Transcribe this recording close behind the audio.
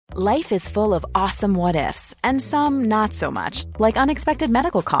Life is full of awesome what-ifs, and some not so much, like unexpected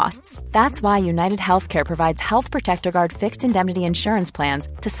medical costs. That's why United Healthcare provides Health Protector Guard fixed indemnity insurance plans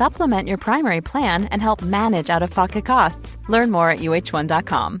to supplement your primary plan and help manage out-of-pocket costs. Learn more at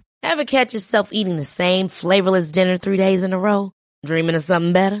uh1.com. Ever catch yourself eating the same flavorless dinner 3 days in a row? Dreaming of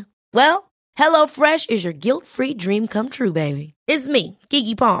something better? Well, HelloFresh is your guilt-free dream come true, baby. It's me,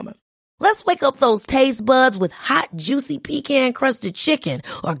 Keke Palmer. Let's wake up those taste buds with hot, juicy pecan-crusted chicken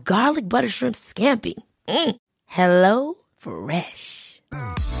or garlic butter shrimp scampi. Hello Fresh.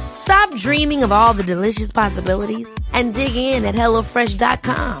 Stop dreaming of all the delicious possibilities and dig in at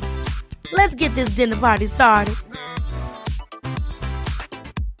HelloFresh.com. Let's get this dinner party started.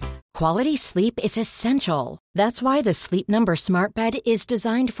 Quality sleep is essential. That's why the Sleep Number Smart Bed is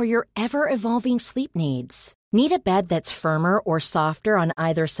designed for your ever-evolving sleep needs. Need a bed that's firmer or softer on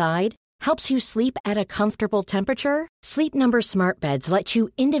either side? Helps you sleep at a comfortable temperature? Sleep Number Smart Beds let you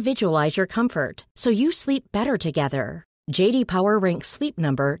individualize your comfort, so you sleep better together. J.D. Power ranks Sleep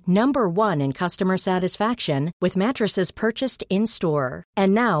Number number 1 in customer satisfaction with mattresses purchased in-store.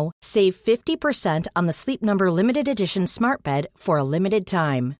 And now, save 50% on the Sleep Number Limited Edition Smart Bed for a limited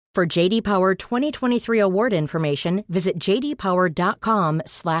time. For J.D. Power 2023 award information, visit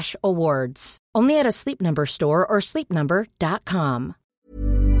jdpower.com/awards. Only at a Sleep Number store or sleepnumber.com.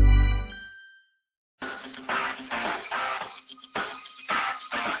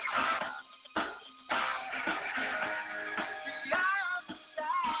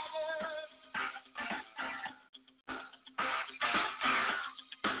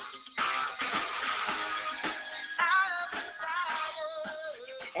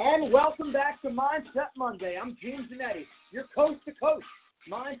 And welcome back to Mindset Monday. I'm Gene Zanetti, your coast-to-coast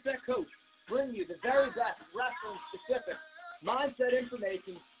mindset coach, bringing you the very best wrestling-specific mindset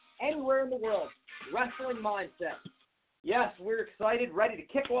information anywhere in the world. Wrestling mindset. Yes, we're excited, ready to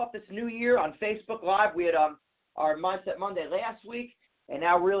kick off this new year on Facebook Live. We had our Mindset Monday last week, and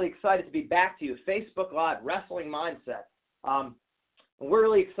now really excited to be back to you. Facebook Live, Wrestling Mindset. We're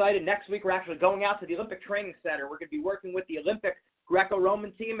really excited. Next week, we're actually going out to the Olympic Training Center. We're going to be working with the Olympic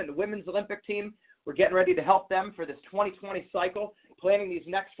Greco-Roman team and the women's Olympic team. We're getting ready to help them for this 2020 cycle, planning these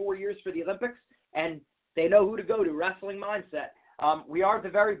next 4 years for the Olympics, and they know who to go to, Wrestling Mindset. We are the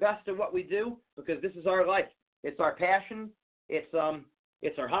very best at what we do because this is our life. It's our passion. It's our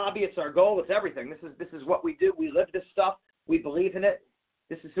hobby. It's our goal. It's everything. This is what we do. We live this stuff. We believe in it.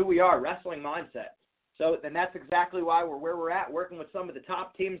 This is who we are, Wrestling Mindset. So then that's exactly why we're where we're at, working with some of the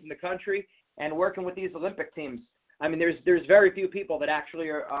top teams in the country and working with these Olympic teams. I mean, there's very few people that actually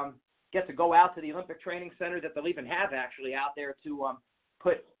are get to go out to the Olympic Training Center that they'll even have actually out there to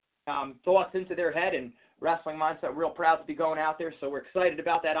put thoughts into their head. And Wrestling Mindset, real proud to be going out there. So we're excited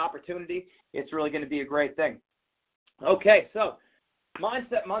about that opportunity. It's really going to be a great thing. Okay, so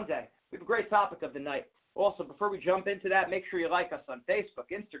Mindset Monday. We have a great topic of the night. Also, before we jump into that, make sure you like us on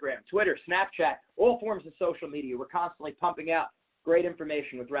Facebook, Instagram, Twitter, Snapchat, all forms of social media. We're constantly pumping out great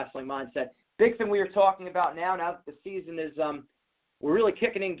information with Wrestling Mindset. Big thing we are talking about now that the season is, we're really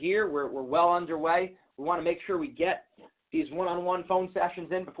kicking in gear. We're well underway. We want to make sure we get these one-on-one phone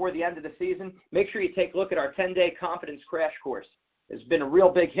sessions in before the end of the season. Make sure you take a look at our 10-day confidence crash course. It's been a real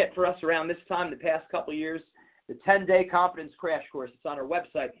big hit for us around this time the past couple of years. The 10-day confidence crash course. It's on our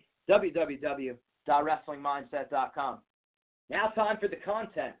website, www.wrestlingmindset.com. Now time for the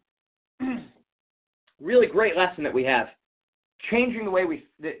content. Really great lesson that we have. Changing the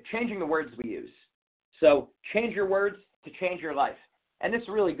words we use. So change your words to change your life. And this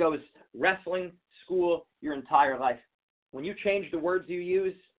really goes wrestling, school, your entire life. When you change the words you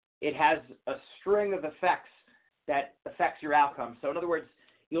use, it has a string of effects that affects your outcome. So in other words,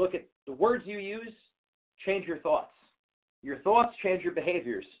 you look at the words you use, change your thoughts. Your thoughts change your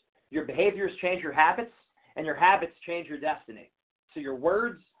behaviors. Your behaviors change your habits, and your habits change your destiny. So your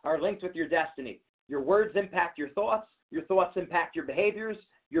words are linked with your destiny. Your words impact your thoughts impact your behaviors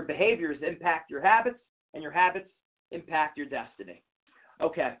impact your habits, and your habits impact your destiny.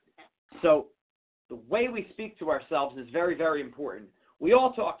 Okay, so the way we speak to ourselves is very, very important. We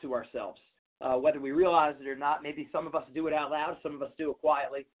all talk to ourselves, whether we realize it or not. Maybe some of us do it out loud, some of us do it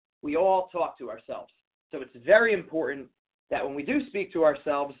quietly. We all talk to ourselves. So it's very important that when we do speak to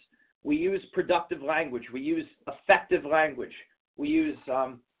ourselves, we use productive language. We use effective language. We use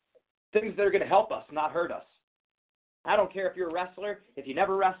things that are going to help us, not hurt us. I don't care if you're a wrestler, if you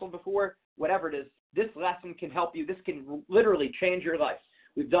never wrestled before, whatever it is, this lesson can help you. This can literally change your life.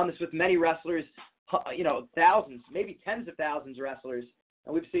 We've done this with many wrestlers, thousands, maybe tens of thousands of wrestlers,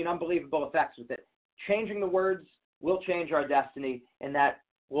 and we've seen unbelievable effects with it. Changing the words will change our destiny in that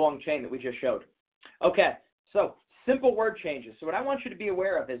long chain that we just showed. Okay, so Simple word changes. So what I want you to be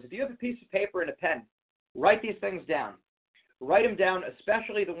aware of is if you have a piece of paper and a pen, write these things down. Write them down,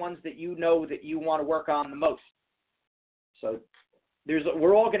 especially the ones that you know that you want to work on the most. So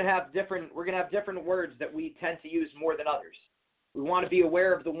we're all going to have different words that we tend to use more than others. We want to be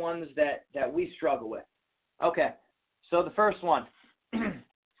aware of the ones that we struggle with. Okay, so the first one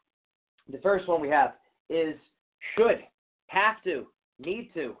we have is should, have to,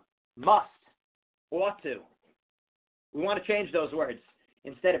 need to, must, ought to. We want to change those words.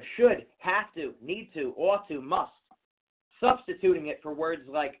 Instead of should, have to, need to, ought to, must, substituting it for words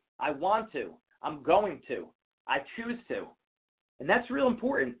like I want to, I'm going to, I choose to. And that's real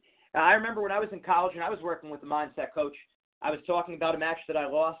important. I remember when I was in college and I was working with a mindset coach, I was talking about a match that I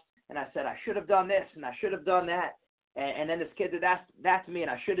lost, and I said, I should have done this, and I should have done that. And then this kid did that to me,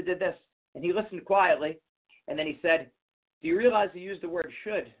 and I should have did this. And he listened quietly, and then he said, do you realize he used the word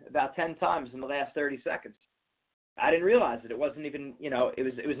should about 10 times in the last 30 seconds? I didn't realize it. It wasn't even,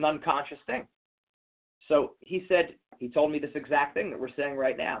 it was an unconscious thing. So he told me this exact thing that we're saying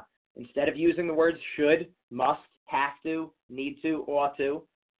right now. Instead of using the words should, must, have to, need to, ought to,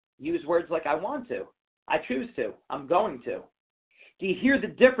 use words like I want to, I choose to, I'm going to. Do you hear the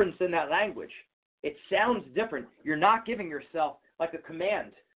difference in that language? It sounds different. You're not giving yourself like a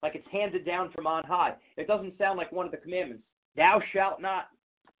command, like it's handed down from on high. It doesn't sound like one of the commandments. Thou shalt not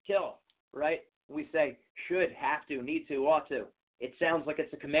kill, right? We say should, have to, need to, ought to. It sounds like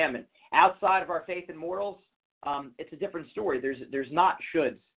it's a commandment. Outside of our faith and morals, it's a different story. There's not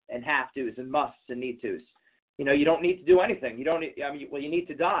shoulds and have tos and musts and need tos. You don't need to do anything. You need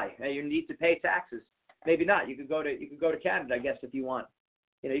to die. You need to pay taxes. Maybe not. You could go to Canada, I guess, if you want.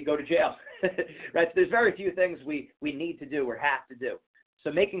 You go to jail, right? So there's very few things we need to do or have to do.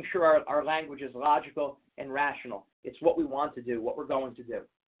 So making sure our language is logical and rational. It's what we want to do, what we're going to do.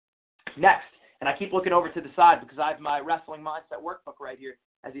 Next, and I keep looking over to the side because I have my wrestling mindset workbook right here.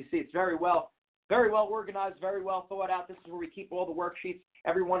 As you see, it's very well organized, very well thought out. This is where we keep all the worksheets.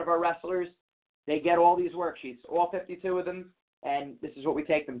 Every one of our wrestlers, they get all these worksheets, all 52 of them, and this is what we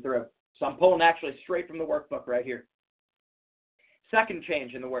take them through. So I'm pulling actually straight from the workbook right here. Second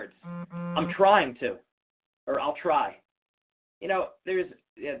change in the words. I'm trying to, or I'll try. There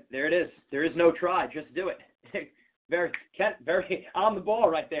it is. There is no try. Just do it. very on the ball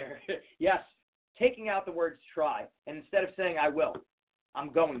right there. Yes. Taking out the words try, and instead of saying I will,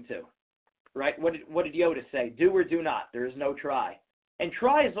 I'm going to. Right? What did Yoda say? Do or do not. There is no try. And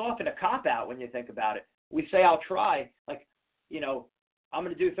try is often a cop-out when you think about it. We say I'll try, like, I'm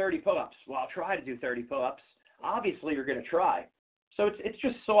going to do 30 pull-ups. Well, I'll try to do 30 pull-ups. Obviously, you're going to try. So it's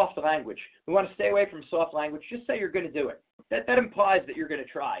just soft language. We want to stay away from soft language. Just say you're going to do it. That implies that you're going to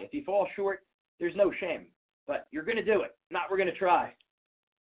try. If you fall short, there's no shame. But you're going to do it. Not we're going to try.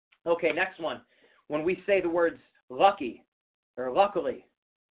 Okay, next one. When we say the words lucky or luckily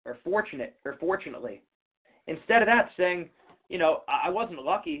or fortunate or fortunately, instead of that saying, I wasn't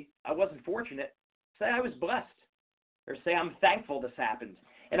lucky, I wasn't fortunate, say I was blessed. Or say I'm thankful this happened.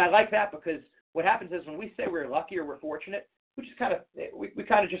 And I like that because what happens is when we say we're lucky or we're fortunate, we just kind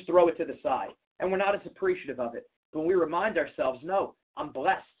of just throw it to the side. And we're not as appreciative of it. But when we remind ourselves, no, I'm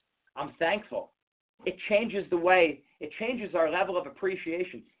blessed, I'm thankful, it changes our level of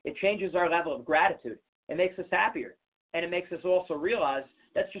appreciation. It changes our level of gratitude. It makes us happier. And it makes us also realize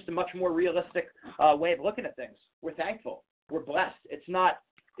that's just a much more realistic way of looking at things. We're thankful. We're blessed. It's not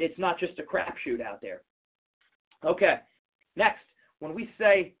just a crapshoot out there. Okay, next, when we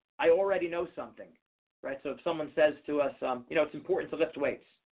say, I already know something, right? So if someone says to us, it's important to lift weights,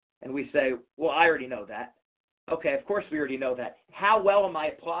 and we say, well, I already know that. Okay, of course we already know that. How well am I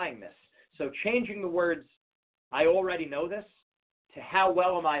applying this? So changing the words, I already know this, to how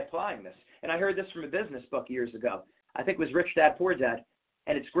well am I applying this? And I heard this from a business book years ago. I think it was Rich Dad, Poor Dad.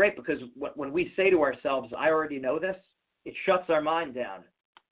 And it's great because when we say to ourselves, I already know this, it shuts our mind down.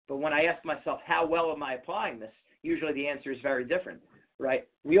 But when I ask myself, how well am I applying this? Usually the answer is very different, right?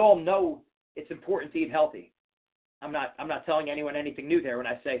 We all know it's important to eat healthy. I'm not telling anyone anything new there when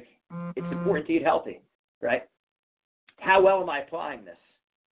I say it's important to eat healthy, right? How well am I applying this?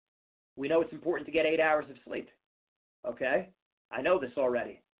 We know it's important to get 8 hours of sleep. Okay? I know this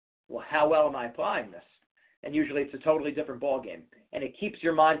already. Well, how well am I applying this? And usually it's a totally different ballgame. And it keeps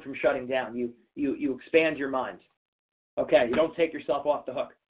your mind from shutting down. You expand your mind. Okay, you don't take yourself off the hook.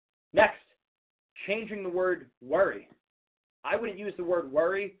 Next, changing the word worry. I wouldn't use the word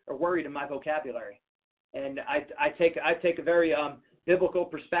worry or worried in my vocabulary. And I take a very biblical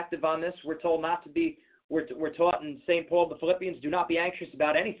perspective on this. We're told not to be, we're taught in St. Paul to the Philippians, do not be anxious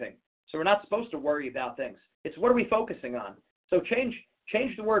about anything. So we're not supposed to worry about things. It's what are we focusing on? So change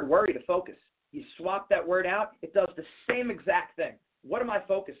the word worry to focus. You swap that word out, it does the same exact thing. What am I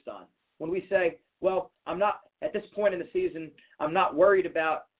focused on? When we say, well, I'm not, at this point in the season, I'm not worried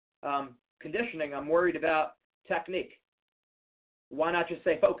about conditioning, I'm worried about technique. Why not just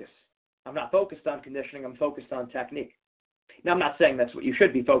say focus? I'm not focused on conditioning, I'm focused on technique. Now, I'm not saying that's what you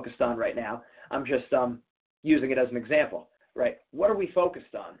should be focused on right now. I'm just using it as an example, right? What are we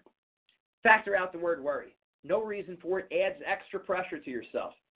focused on? Factor out the word worry. No reason for it. Adds extra pressure to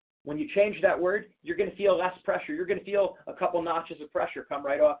yourself. When you change that word, you're going to feel less pressure. You're going to feel a couple notches of pressure come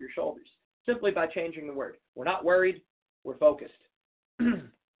right off your shoulders simply by changing the word. We're not worried. We're focused.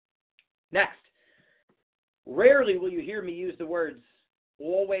 Next, rarely will you hear me use the words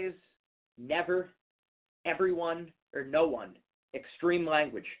always, never, everyone, or no one. Extreme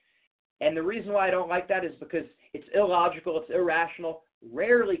language. And the reason why I don't like that is because it's illogical, it's irrational.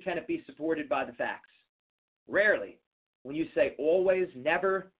 Rarely can it be supported by the facts. Rarely. When you say always,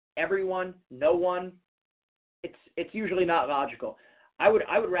 never, everyone, no one, it's usually not logical. I would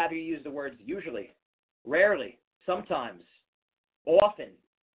rather use the words usually, rarely, sometimes, often.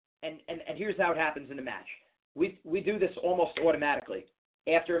 And here's how it happens in a match. We do this almost automatically.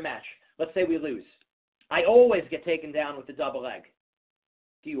 After a match, let's say we lose. I always get taken down with the double leg.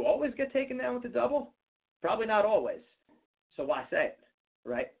 Do you always get taken down with the double? Probably not always. So why say it,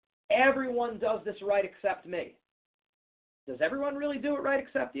 right? Everyone does this right except me. Does everyone really do it right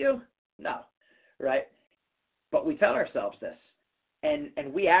except you? No, right? But we tell ourselves this, and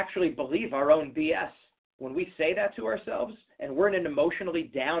we actually believe our own BS. When we say that to ourselves and we're in an emotionally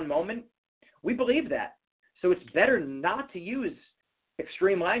down moment, we believe that. So it's better not to use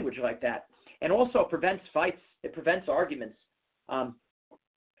extreme language like that. And also it prevents fights. It prevents arguments.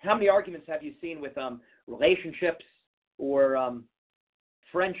 How many arguments have you seen with relationships or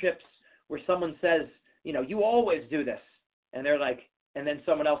friendships where someone says, you know, you always do this. And they're like, and then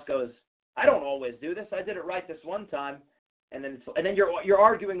someone else goes, I don't always do this. I did it right this one time. And then you're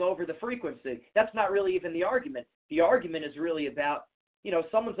arguing over the frequency. That's not really even the argument. The argument is really about, you know,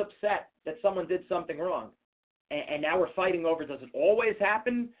 someone's upset that someone did something wrong. And now we're fighting over, does it always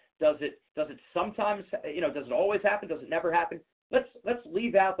happen? Does it sometimes, you know, does it always happen? Does it never happen? Let's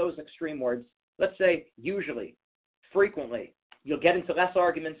leave out those extreme words. Let's say usually, frequently. You'll get into less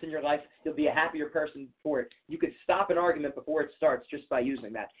arguments in your life. You'll be a happier person for it. You could stop an argument before it starts just by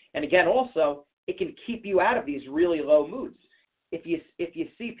using that. And again, also, it can keep you out of these really low moods. If you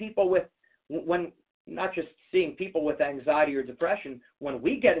see people when not just seeing people with anxiety or depression, when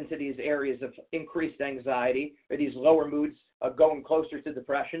we get into these areas of increased anxiety or these lower moods of going closer to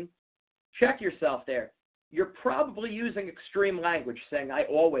depression, check yourself there. You're probably using extreme language, saying, I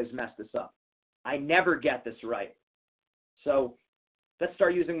always mess this up. I never get this right. So let's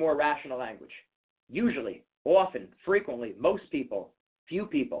start using more rational language. Usually, often, frequently, most people, few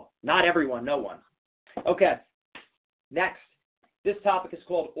people, not everyone, no one. Okay, next. This topic is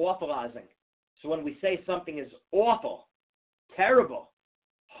called awfulizing. So when we say something is awful, terrible,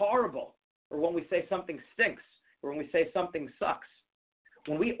 horrible, or when we say something stinks, or when we say something sucks,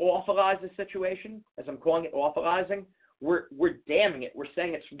 when we awfulize a situation, as I'm calling it awfulizing, we're damning it. We're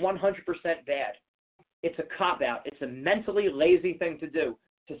saying it's 100% bad. It's a cop-out. It's a mentally lazy thing to do,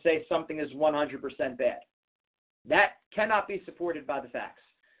 to say something is 100% bad. That cannot be supported by the facts.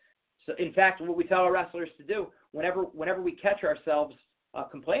 So, in fact, what we tell our wrestlers to do, whenever we catch ourselves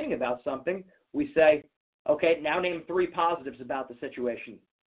complaining about something, we say, okay, now name 3 positives about the situation.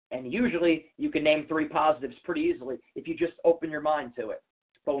 And usually you can name 3 positives pretty easily if you just open your mind to it.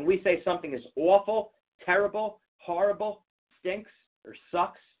 But when we say something is awful, terrible, horrible, stinks, or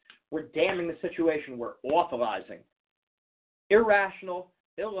sucks, we're damning the situation. We're awfulizing. Irrational,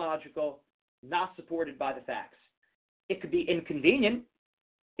 illogical, not supported by the facts. It could be inconvenient.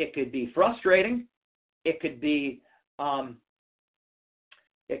 It could be frustrating. It could be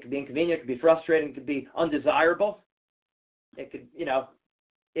inconvenient. It could be frustrating. It could be undesirable. It could,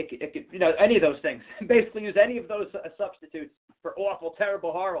 any of those things. Basically, use any of those substitutes for awful,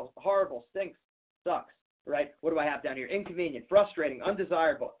 terrible, horrible, stinks, sucks. Right? What do I have down here? Inconvenient, frustrating,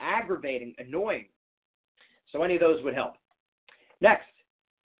 undesirable, aggravating, annoying. So any of those would help. Next,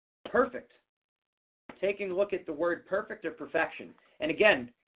 perfect. Taking a look at the word perfect or perfection. And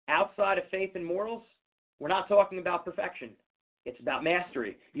again, outside of faith and morals, we're not talking about perfection. It's about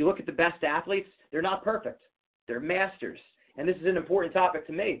mastery. You look at the best athletes, they're not perfect. They're masters. And this is an important topic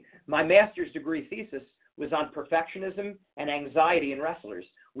to me. My master's degree thesis was on perfectionism and anxiety in wrestlers.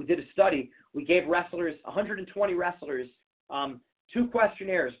 We did a study. We gave wrestlers, 120 wrestlers, 2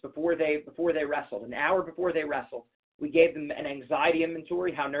 questionnaires before they wrestled, an hour before they wrestled. We gave them an anxiety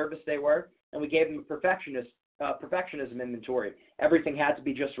inventory, how nervous they were, and we gave them a perfectionism inventory. Everything had to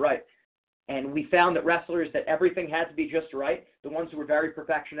be just right. And we found that wrestlers that everything had to be just right, the ones who were very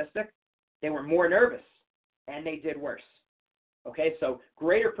perfectionistic, they were more nervous and they did worse. Okay, so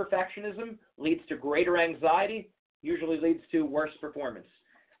greater perfectionism leads to greater anxiety, usually leads to worse performance.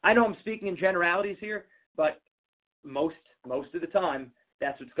 I know I'm speaking in generalities here, but most of the time,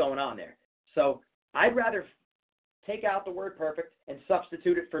 that's what's going on there. So I'd rather take out the word perfect and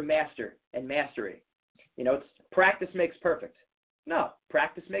substitute it for master and mastery. It's practice makes perfect. No,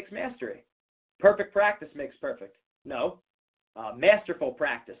 practice makes mastery. Perfect practice makes perfect. No, masterful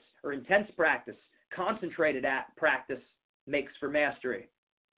practice or intense practice, concentrated practice makes for mastery,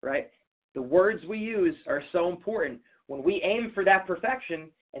 right? The words we use are so important. When we aim for that perfection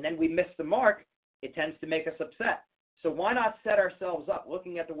and then we miss the mark, it tends to make us upset. So why not set ourselves up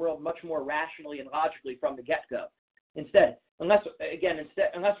looking at the world much more rationally and logically from the get-go? Instead, unless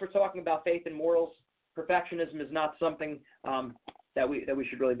we're talking about faith and morals, perfectionism is not something that we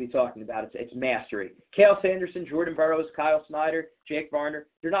should really be talking about. It's mastery. Cael Sanderson, Jordan Burroughs, Kyle Snyder, Jake Varner,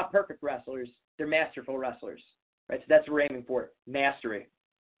 they're not perfect wrestlers. They're masterful wrestlers. Right? So that's what we're aiming for, mastery.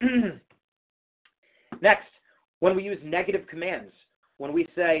 Next, when we use negative commands, when we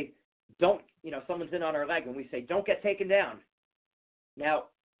say, don't, someone's in on our leg, and we say, don't get taken down. Now,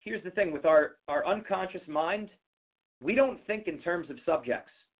 here's the thing. With our unconscious mind, we don't think in terms of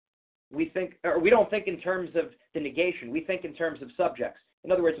subjects. We don't think in terms of the negation. We think in terms of subjects.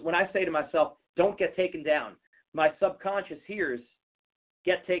 In other words, when I say to myself, don't get taken down, my subconscious hears,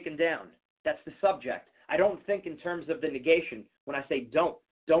 get taken down. That's the subject. I don't think in terms of the negation. When I say don't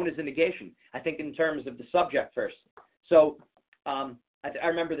is a negation. I think in terms of the subject first. So I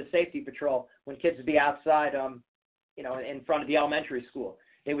remember the safety patrol, when kids would be outside, in front of the elementary school,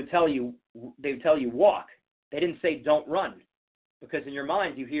 they would tell you walk. They didn't say don't run, because in your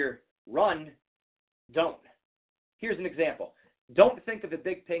mind you hear run, don't. Here's an example. Don't think of a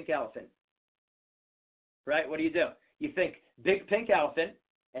big pink elephant. Right? What do? You think big pink elephant,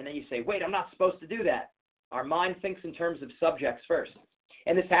 and then you say, wait, I'm not supposed to do that. Our mind thinks in terms of subjects first.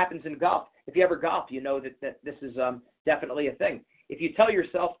 And this happens in golf. If you ever golf, you know that this is definitely a thing. If you tell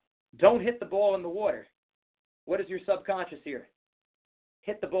yourself, don't hit the ball in the water, what does your subconscious hear?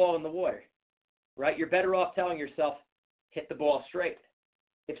 Hit the ball in the water, right? You're better off telling yourself, hit the ball straight.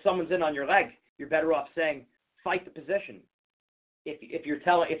 If someone's in on your leg, you're better off saying, fight the position. If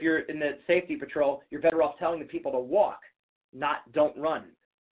you're in the safety patrol, you're better off telling the people to walk, not don't run.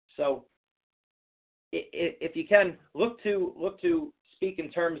 So if you can, look to speak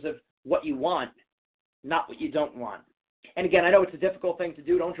in terms of what you want, not what you don't want. And again, I know it's a difficult thing to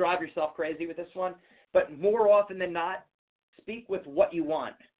do. Don't drive yourself crazy with this one. But more often than not, speak with what you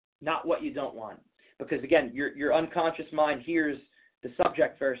want, not what you don't want. Because again, your unconscious mind hears the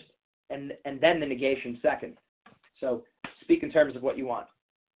subject first and then the negation second. So speak in terms of what you want.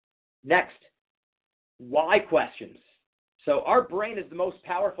 Next, why questions. So our brain is the most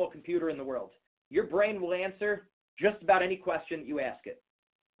powerful computer in the world. Your brain will answer just about any question you ask it.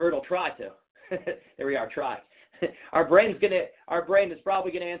 Or it'll try to. There we are, try. Our brain is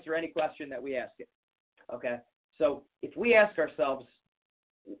probably going to answer any question that we ask it. Okay? So if we ask ourselves,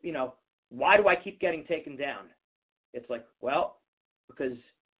 why do I keep getting taken down? It's like, well, because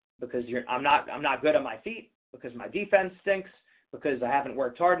I'm not good on my feet, because my defense stinks, because I haven't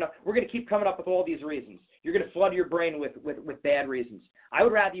worked hard enough. We're going to keep coming up with all these reasons. You're going to flood your brain with bad reasons. I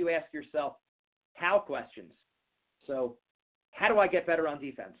would rather you ask yourself how questions. So how do I get better on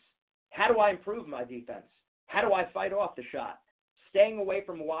defense? How do I improve my defense? How do I fight off the shot? Staying away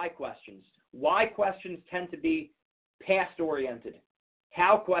from why questions. Why questions tend to be past-oriented.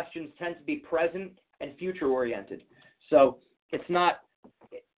 How questions tend to be present and future-oriented. So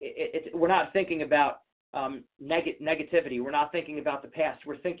we're not thinking about negativity. We're not thinking about the past.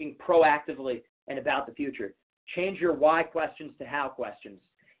 We're thinking proactively and about the future. Change your why questions to how questions.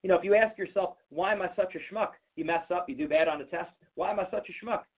 If you ask yourself, why am I such a schmuck? You mess up, you do bad on the test. Why am I such a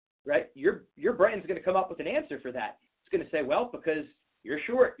schmuck? Right? Your brain's going to come up with an answer for that. It's going to say, well, because you're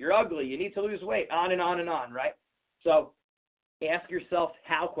short, you're ugly, you need to lose weight, on and on and on, right? So ask yourself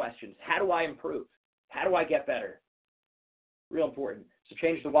how questions. How do I improve? How do I get better? Real important. So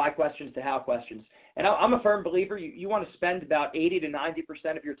change the why questions to how questions. And I'm a firm believer you want to spend about 80 to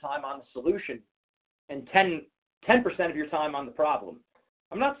 90% of your time on the solution and 10% of your time on the problem.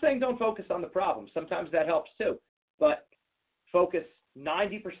 I'm not saying don't focus on the problem. Sometimes that helps too. But focus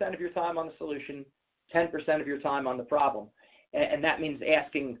 90% of your time on the solution, 10% of your time on the problem. And that means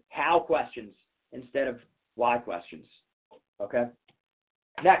asking how questions instead of why questions. Okay?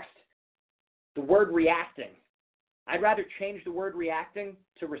 Next, the word reacting. I'd rather change the word reacting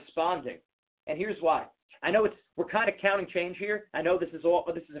to responding. And here's why. I know we're kind of counting change here. I know this is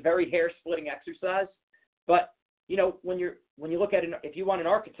a very hair-splitting exercise, but when you look at it, if you want an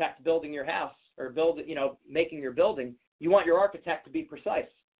architect building your house or making your building, you want your architect to be precise,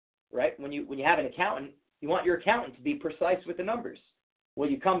 right? When you have an accountant, you want your accountant to be precise with the numbers. Well,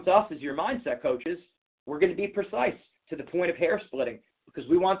 you come to us as your mindset coaches, we're going to be precise to the point of hair splitting because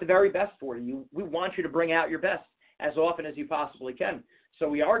we want the very best for you. We want you to bring out your best as often as you possibly can. So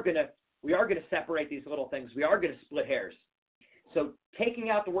we are going to separate these little things. We are going to split hairs. So taking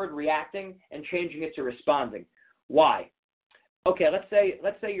out the word reacting and changing it to responding. Why? Okay, let's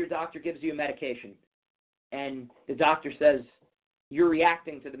say your doctor gives you a medication and the doctor says you're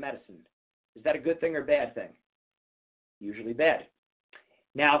reacting to the medicine. Is that a good thing or bad thing? Usually bad.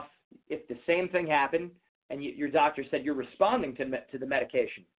 Now, if the same thing happened and your doctor said you're responding to the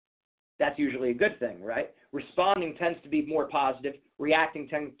medication, that's usually a good thing, right? Responding tends to be more positive. Reacting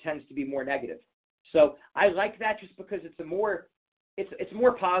tends to be more negative. So I like that just because it's a more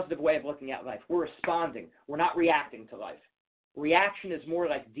positive way of looking at life. We're responding. We're not reacting to life. Reaction is more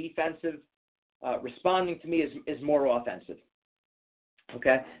like defensive. Responding to me is more offensive.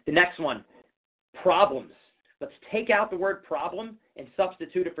 Okay? The next one, problems. Let's take out the word problem and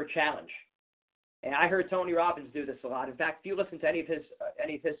substitute it for challenge. And I heard Tony Robbins do this a lot. In fact, if you listen to any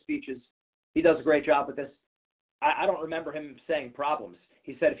of his speeches, he does a great job with this. I don't remember him saying problems.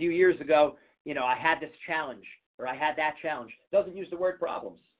 He said a few years ago, I had this challenge or I had that challenge. Doesn't use the word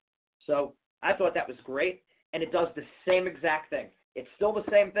problems. So I thought that was great, and it does the same exact thing. It's still the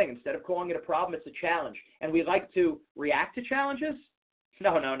same thing. Instead of calling it a problem, it's a challenge. And we like to react to challenges?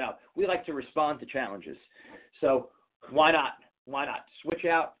 No. We like to respond to challenges. So why not? Why not? Switch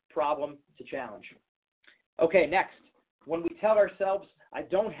out problem to challenge. Okay, next. When we tell ourselves, I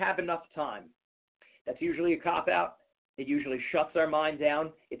don't have enough time, that's usually a cop-out. It usually shuts our mind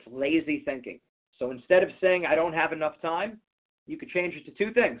down. It's lazy thinking. So instead of saying, I don't have enough time, you could change it to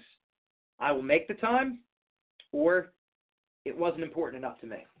two things. I will make the time, or it wasn't important enough to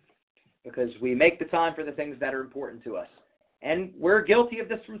me. Because we make the time for the things that are important to us. And we're guilty of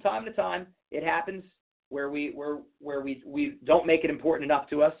this from time to time. It happens where we don't make it important enough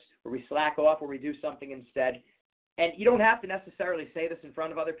to us, where we slack off, where we do something instead. And you don't have to necessarily say this in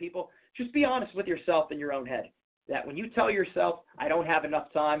front of other people. Just be honest with yourself in your own head. That when you tell yourself, I don't have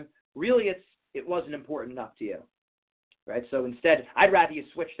enough time, really it wasn't important enough to you. Right? So instead, I'd rather you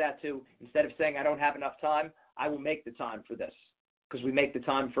switch that to, instead of saying I don't have enough time, I will make the time for this. Because we make the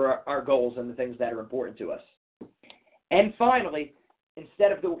time for our goals and the things that are important to us. And finally,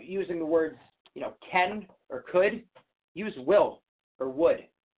 instead of using the words, can or could, use will or would,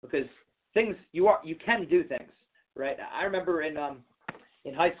 because you can do things, right? I remember in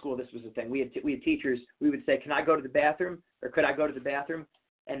high school this was the thing. We had teachers. We would say, "Can I go to the bathroom?" or "Could I go to the bathroom?"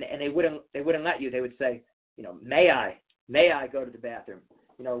 And they wouldn't let you. They would say, "May I go to the bathroom?"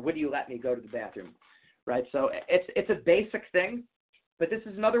 "Would you let me go to the bathroom?" Right? So it's a basic thing, but this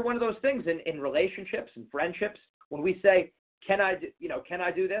is another one of those things in relationships and friendships. When we say, can I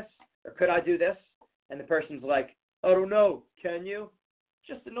do this? Or could I do this? And the person's like, I don't know, can you?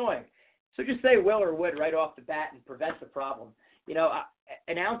 Just annoying. So just say will or would right off the bat and prevent the problem.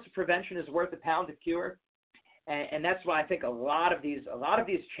 An ounce of prevention is worth a pound of cure. And that's why I think a lot of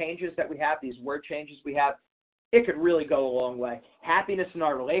these changes that we have, these word changes we have, it could really go a long way. Happiness in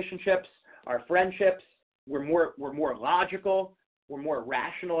our relationships, our friendships, we're more logical, we're more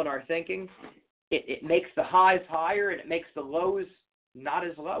rational in our thinking. It makes the highs higher and it makes the lows not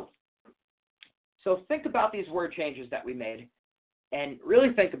as low. So think about these word changes that we made and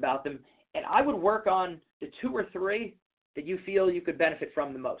really think about them. And I would work on the 2 or 3 that you feel you could benefit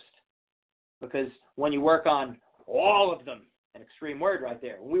from the most. Because when you work on all of them, an extreme word right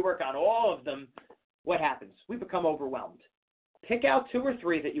there, when we work on all of them, what happens? We become overwhelmed. Pick out 2 or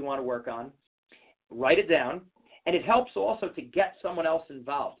 3 that you want to work on, write it down, and it helps also to get someone else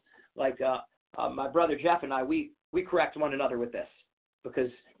involved. Like my brother Jeff and I, we correct one another with this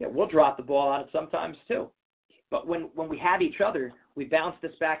because we'll drop the ball on it sometimes too. But when we have each other, we bounce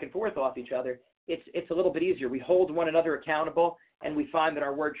this back and forth off each other. It's a little bit easier. We hold one another accountable, and we find that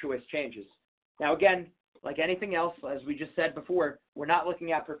our word choice changes. Now, again, like anything else, as we just said before, we're not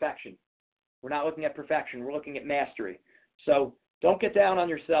looking at perfection. We're not looking at perfection. We're looking at mastery. So don't get down on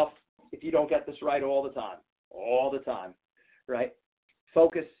yourself if you don't get this right all the time, right?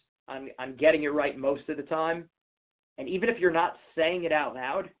 Focus on getting it right most of the time. And even if you're not saying it out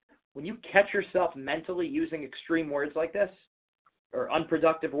loud, when you catch yourself mentally using extreme words like this, or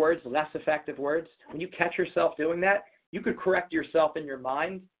unproductive words, less effective words, when you catch yourself doing that, you could correct yourself in your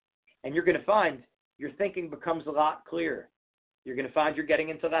mind, and you're going to find your thinking becomes a lot clearer. You're going to find you're getting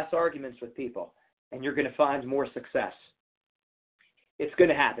into less arguments with people. and you're going to find more success. It's going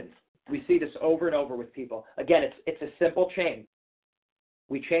to happen. We see this over and over with people. Again, it's a simple chain.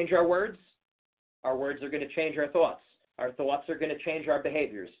 We change our words are going to change our thoughts. Our thoughts are going to change our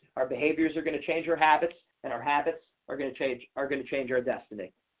behaviors. Our behaviors are going to change our habits, and our habits are going to change our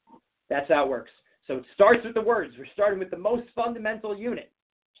destiny. That's how it works. So it starts with the words. We're starting with the most fundamental unit.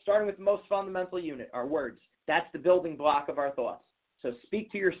 Our words. That's the building block of our thoughts. So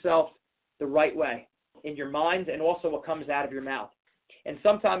speak to yourself the right way in your mind and also what comes out of your mouth. And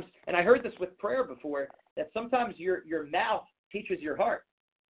sometimes, and I heard this with prayer before, that sometimes your mouth teaches your heart.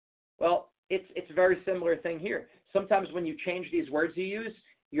 Well, it's a very similar thing here. Sometimes when you change these words you use,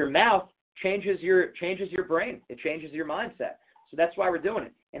 your mouth changes your brain. It changes your mindset. So that's why we're doing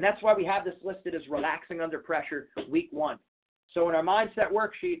it. And that's why we have this listed as Relaxing Under Pressure Week 1. So in our mindset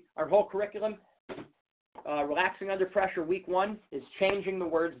worksheet, our whole curriculum, Relaxing Under Pressure Week 1 is changing the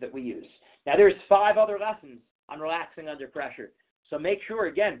words that we use. Now there's 5 other lessons on relaxing under pressure. So make sure,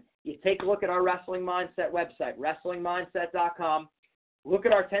 again, you take a look at our Wrestling Mindset website, wrestlingmindset.com. Look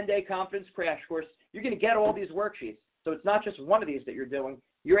at our 10-day confidence crash course. You're going to get all these worksheets. So it's not just one of these that you're doing.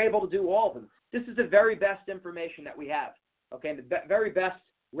 You're able to do all of them. This is the very best information that we have. Okay, the very best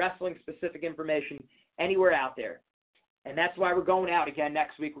wrestling-specific information anywhere out there. And that's why we're going out again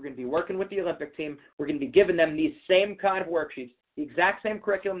next week. We're going to be working with the Olympic team. We're going to be giving them these same kind of worksheets, the exact same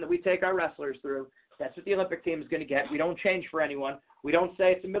curriculum that we take our wrestlers through. That's what the Olympic team is going to get. We don't change for anyone. We don't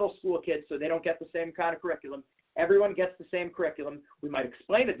say it's a middle school kid, so they don't get the same kind of curriculum. Everyone gets the same curriculum. We might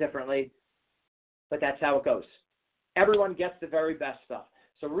explain it differently, but that's how it goes. Everyone gets the very best stuff.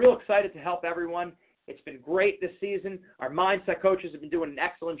 So we're real excited to help everyone. It's been great this season. Our mindset coaches have been doing an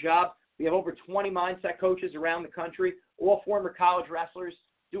excellent job. We have over 20 mindset coaches around the country, all former college wrestlers,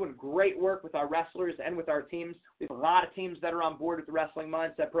 doing great work with our wrestlers and with our teams. We have a lot of teams that are on board with the Wrestling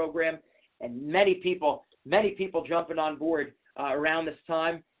Mindset program, and many people jumping on board around this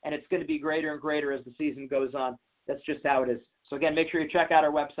time, and it's going to be greater and greater as the season goes on. That's just how it is. So again, make sure you check out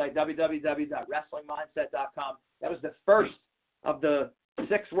our website, www.wrestlingmindset.com. That was the first of the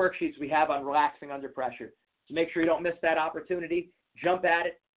 6 worksheets we have on relaxing under pressure. So make sure you don't miss that opportunity. Jump at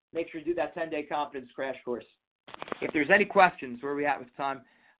it. Make sure you do that 10-day confidence crash course. If there's any questions, where are we at with time?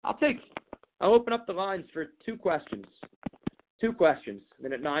 I'll open up the lines for 2 questions. 2 questions.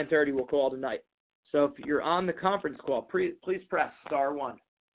 Then at 9:30 we'll call tonight. So if you're on the conference call, please press star 1.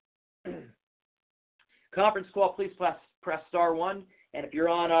 Conference call, please press star 1. And if you're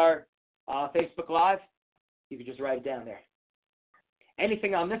on our Facebook Live, you can just write it down there.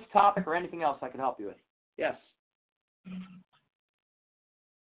 Anything on this topic or anything else I can help you with? Yes.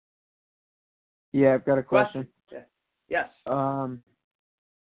 Yeah, I've got a question. Yeah. Yes.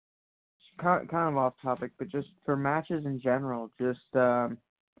 Kind of off topic, but just for matches in general, I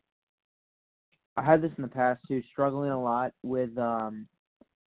had this in the past too, struggling a lot with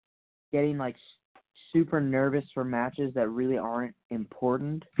getting like super nervous for matches that really aren't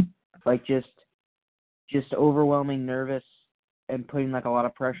important, like just overwhelming nervous and putting like a lot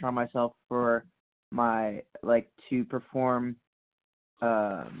of pressure on myself for my to perform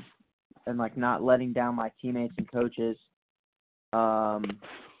and like not letting down my teammates and coaches,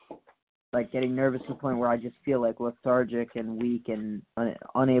 like getting nervous to the point where I just feel like lethargic and weak and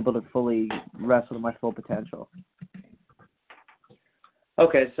unable to fully wrestle to my full potential.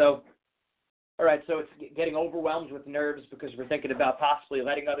 Okay, so all right, so it's getting overwhelmed with nerves because we're thinking about possibly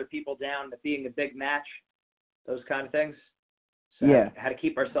letting other people down, but being a big match, those kind of things. So yeah. How to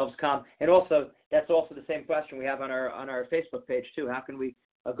keep ourselves calm, and also that's also the same question we have on our Facebook page too. How can we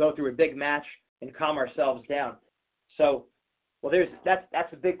go through a big match and calm ourselves down? So, well,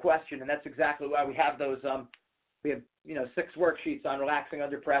 that's a big question, and that's exactly why we have those. We have 6 worksheets on relaxing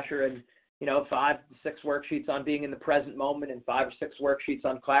under pressure, and 5 to 6 worksheets on being in the present moment, and 5 or 6 worksheets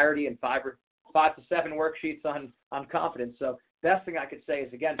on clarity, and 5 to 7 worksheets on confidence. So, best thing I could say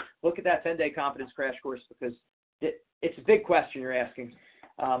is, again, look at that 10-day confidence crash course, because it's a big question you're asking.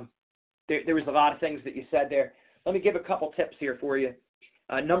 There was a lot of things that you said there. Let me give a couple tips here for you.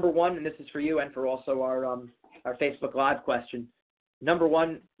 Number 1, and this is for you and for also our Facebook Live question. Number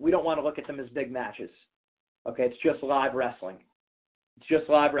 1, we don't want to look at them as big matches. Okay, it's just live wrestling. It's just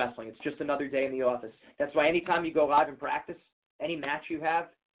live wrestling. It's just another day in the office. That's why anytime you go live in practice, any match you have,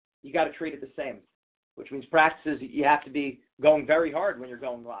 you got to treat it the same, which means practices, you have to be going very hard when you're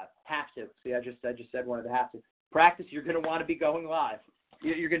going live. Have to. See, I just said one of the have to. Practice, you're going to want to be going live.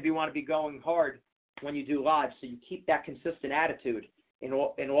 You're going to want to be going hard when you do live, so you keep that consistent attitude in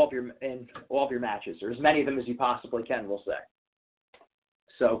all of your matches, or as many of them as you possibly can, we'll say.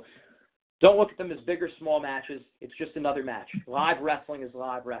 So don't look at them as big or small matches. It's just another match. Live wrestling is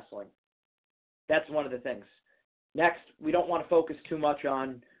live wrestling. That's one of the things. Next, we don't want to focus too much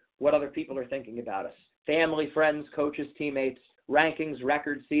on what other people are thinking about us. Family, friends, coaches, teammates, rankings,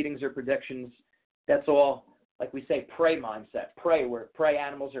 records, seedings, or predictions. That's all, like we say, prey mindset. Prey, where prey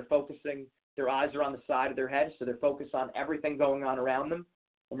animals are focusing, their eyes are on the side of their head, so they're focused on everything going on around them.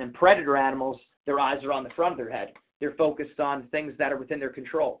 And then predator animals, their eyes are on the front of their head. They're focused on things that are within their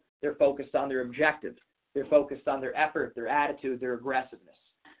control. They're focused on their objective. They're focused on their effort, their attitude, their aggressiveness.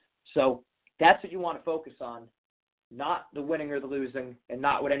 So that's what you want to focus on, not the winning or the losing, and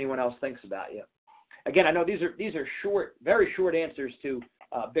not what anyone else thinks about you. Again, I know these are short, very short answers to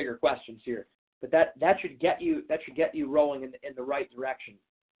bigger questions here, but that should get you rolling in the right direction.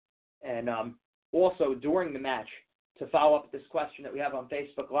 And also during the match, to follow up this question that we have on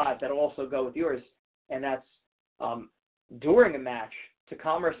Facebook Live, that'll also go with yours, and that's during a match, to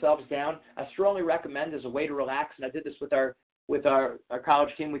calm ourselves down. I strongly recommend as a way to relax, and I did this with our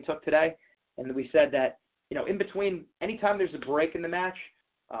college team we took today, and we said that, in between, anytime there's a break in the match,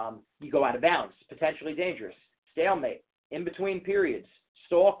 you go out of bounds, potentially dangerous, stalemate, in between periods,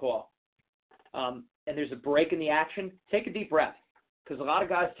 stall call, and there's a break in the action, take a deep breath, because a lot of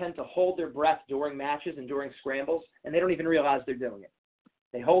guys tend to hold their breath during matches and during scrambles, and they don't even realize they're doing it.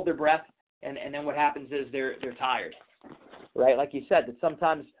 They hold their breath, and then what happens is they're tired, right? Like you said, that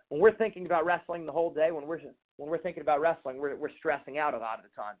sometimes when we're thinking about wrestling the whole day, when we're thinking about wrestling, we're stressing out a lot of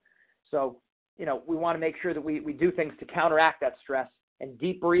the time. So, we want to make sure that we do things to counteract that stress. And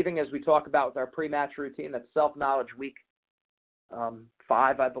deep breathing, as we talk about with our pre-match routine, that's self-knowledge week 5,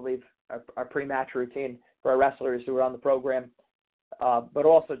 I believe, our pre-match routine for our wrestlers who are on the program. But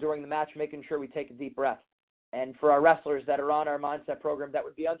also during the match, making sure we take a deep breath. And for our wrestlers that are on our mindset program, that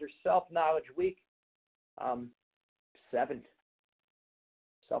would be under self-knowledge week 7.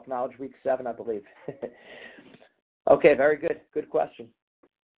 Self-knowledge week 7, I believe. Okay, very good. Good question.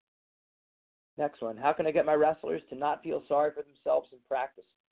 Next one. How can I get my wrestlers to not feel sorry for themselves in practice?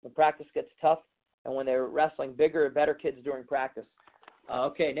 When practice gets tough and when they're wrestling bigger and better kids during practice.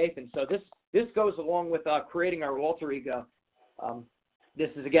 Okay, Nathan. So this goes along with creating our alter ego. This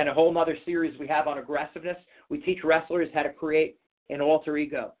is, again, a whole other series we have on aggressiveness. We teach wrestlers how to create an alter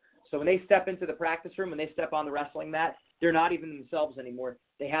ego. So when they step into the practice room, when they step on the wrestling mat, they're not even themselves anymore.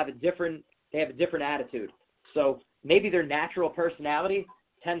 They have a different attitude. So maybe their natural personality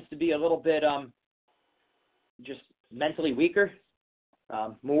tends to be a little bit just mentally weaker,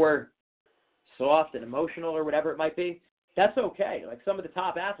 more soft and emotional or whatever it might be. That's okay. Like some of the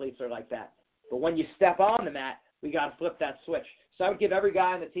top athletes are like that. But when you step on the mat, we got to flip that switch. So I would give every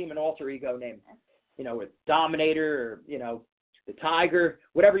guy on the team an alter ego name, with Dominator or, the Tiger,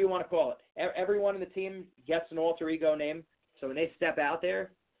 whatever you want to call it. Everyone in the team gets an alter ego name. So when they step out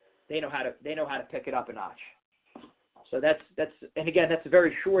there, they know how to pick it up a notch. So that's and again, that's a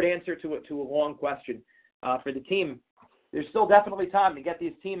very short answer to a long question. For the team, there's still definitely time to get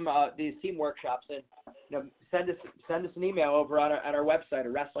these team workshops in. Send us an email over at our website at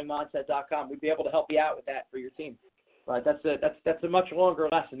wrestlingmindset.com. We'd be able to help you out with that for your team. But that's a much longer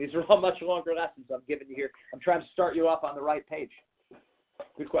lesson. These are all much longer lessons I'm giving you here. I'm trying to start you off on the right page.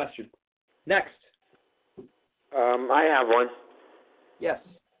 Good question. Next. I have one. Yes.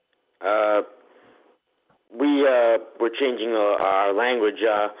 We're changing our language.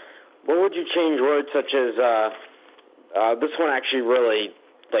 What would you change words such as this one actually really,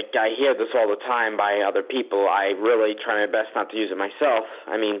 like I hear this all the time by other people. I really try my best not to use it myself.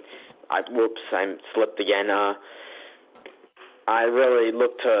 I mean, I slipped again. I really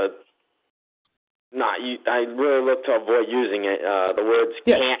look to avoid using it. The words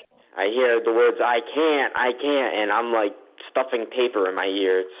can't. I hear the words I can't, and I'm like stuffing paper in my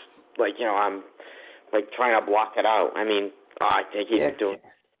ear. It's like, I'm like trying to block it out. I mean, I can't keep doing it.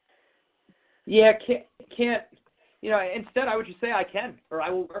 Yeah, can't. Instead I would just say I can, or I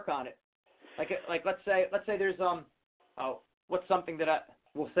will work on it. Like let's say there's what's something that I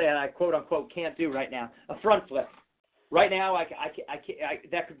will say I quote unquote can't do right now? A front flip. Right now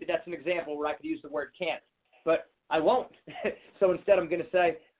that's an example where I could use the word can't, but I won't. So instead I'm going to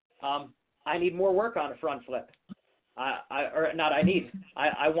say I need more work on a front flip.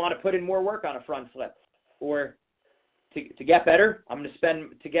 I want to put in more work on a front flip, or to get better,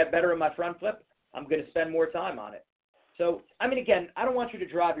 to get better in my front flip, I'm going to spend more time on it. So, I mean, again, I don't want you to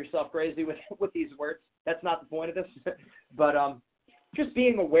drive yourself crazy with these words. That's not the point of this. But just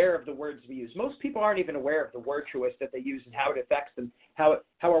being aware of the words we use. Most people aren't even aware of the word choice that they use and how it affects them, how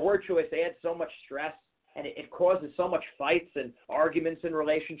our word choice adds so much stress, and it causes so much fights and arguments in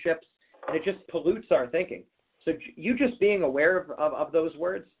relationships, and it just pollutes our thinking. So you just being aware of those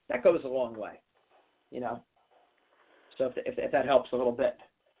words, that goes a long way, So if that helps a little bit,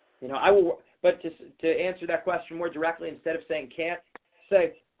 But to answer that question more directly, instead of saying can't,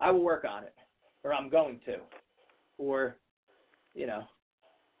 say, I will work on it, or I'm going to, or,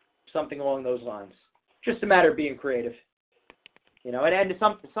 something along those lines. Just a matter of being creative. And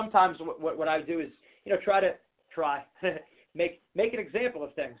sometimes what I do is, try make an example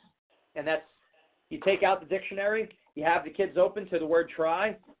of things. And that's, you take out the dictionary, you have the kids open to the word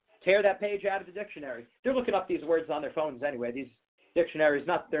try, tear that page out of the dictionary. They're looking up these words on their phones anyway. These dictionaries,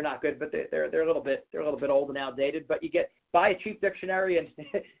 they're not good, but they're a little bit old and outdated. But you buy a cheap dictionary and just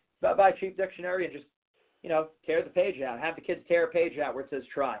tear the page out. Have the kids tear a page out where it says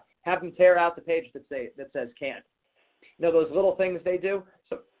try. Have them tear out the page that says can't. Those little things they do.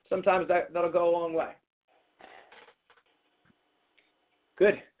 So sometimes that'll go a long way.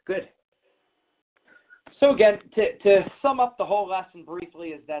 Good. So again, to sum up the whole lesson briefly,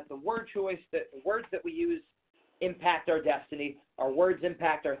 is that the word choice, the words that we use impact our destiny. Our words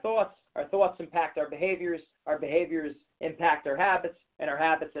impact our thoughts impact our behaviors impact our habits, and our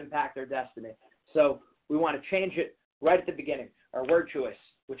habits impact our destiny. So we want to change it right at the beginning. Our word choice,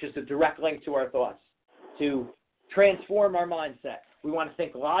 which is the direct link to our thoughts, to transform our mindset. We want to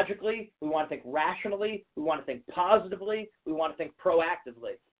think logically, we want to think rationally, we want to think positively, we want to think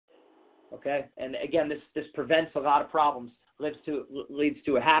proactively. Okay? And again, this prevents a lot of problems, leads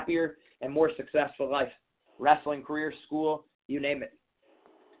to a happier and more successful life. Wrestling, career, school, you name it.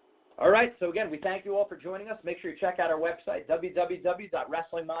 All right, so again, we thank you all for joining us. Make sure you check out our website,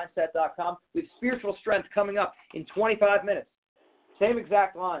 www.wrestlingmindset.com. We have Spiritual Strength coming up in 25 minutes. Same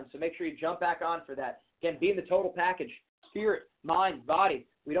exact line, so make sure you jump back on for that. Again, be in the total package, spirit, mind, body.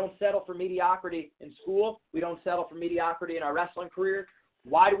 We don't settle for mediocrity in school. We don't settle for mediocrity in our wrestling career.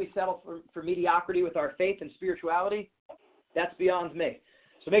 Why do we settle for mediocrity with our faith and spirituality? That's beyond me.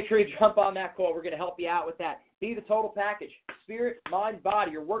 So make sure you jump on that call. We're going to help you out with that. Be the total package, spirit, mind, body.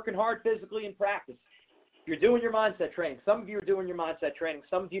 You're working hard physically in practice. You're doing your mindset training. Some of you are doing your mindset training.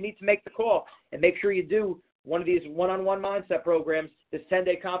 Some of you need to make the call and make sure you do one of these one-on-one mindset programs, this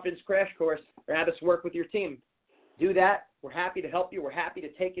 10-day confidence crash course, or have us work with your team. Do that. We're happy to help you. We're happy to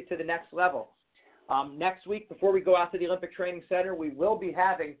take you to the next level. Next week, before we go out to the Olympic Training Center, we will be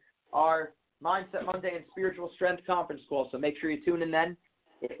having our Mindset Monday and Spiritual Strength conference call, so make sure you tune in then.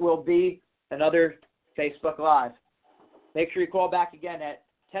 It will be another Facebook Live. Make sure you call back again at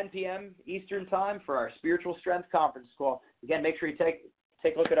 10 p.m. Eastern Time for our Spiritual Strength conference call. Again, make sure you take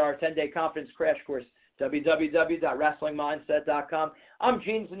a look at our 10-day confidence crash course, www.wrestlingmindset.com. I'm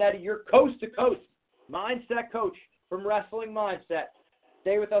Gene Zanetti, your coast-to-coast mindset coach from Wrestling Mindset.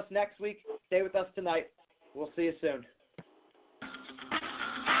 Stay with us next week. Stay with us tonight. We'll see you soon.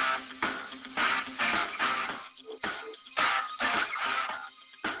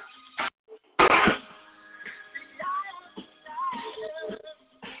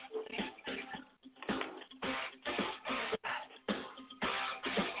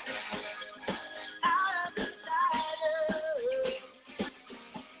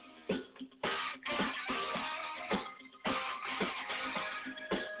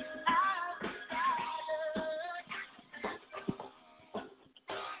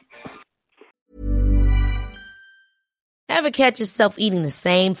 Ever catch yourself eating the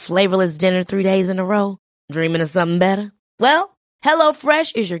same flavorless dinner 3 days in a row? Dreaming of something better? Well,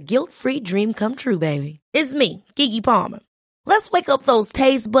 HelloFresh is your guilt-free dream come true, baby. It's me, Keke Palmer. Let's wake up those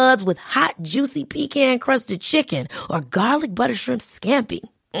taste buds with hot, juicy pecan-crusted chicken or garlic butter shrimp scampi.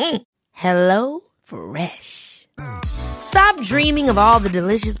 Hello Fresh. Stop dreaming of all the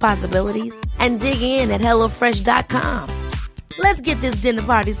delicious possibilities and dig in at HelloFresh.com. Let's get this dinner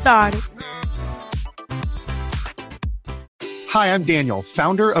party started. Hi, I'm Daniel,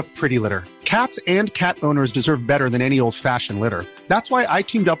 founder of Pretty Litter. Cats and cat owners deserve better than any old-fashioned litter. That's why I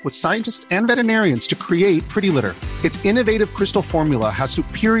teamed up with scientists and veterinarians to create Pretty Litter. Its innovative crystal formula has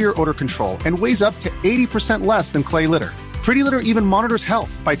superior odor control and weighs up to 80% less than clay litter. Pretty Litter even monitors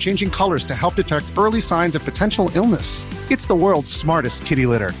health by changing colors to help detect early signs of potential illness. It's the world's smartest kitty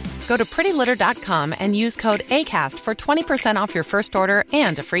litter. Go to prettylitter.com and use code ACAST for 20% off your first order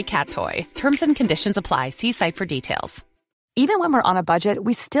and a free cat toy. Terms and conditions apply. See site for details. Even when we're on a budget,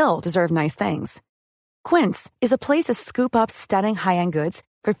 we still deserve nice things. Quince is a place to scoop up stunning high-end goods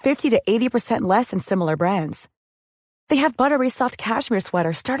for 50 to 80% less than similar brands. They have buttery soft cashmere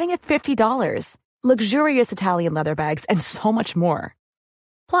sweaters starting at $50, luxurious Italian leather bags, and so much more.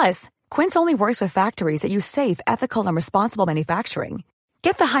 Plus, Quince only works with factories that use safe, ethical, and responsible manufacturing.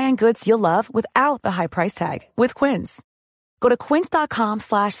 Get the high-end goods you'll love without the high price tag with Quince. Go to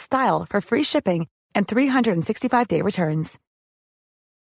quince.com/style for free shipping and 365-day returns.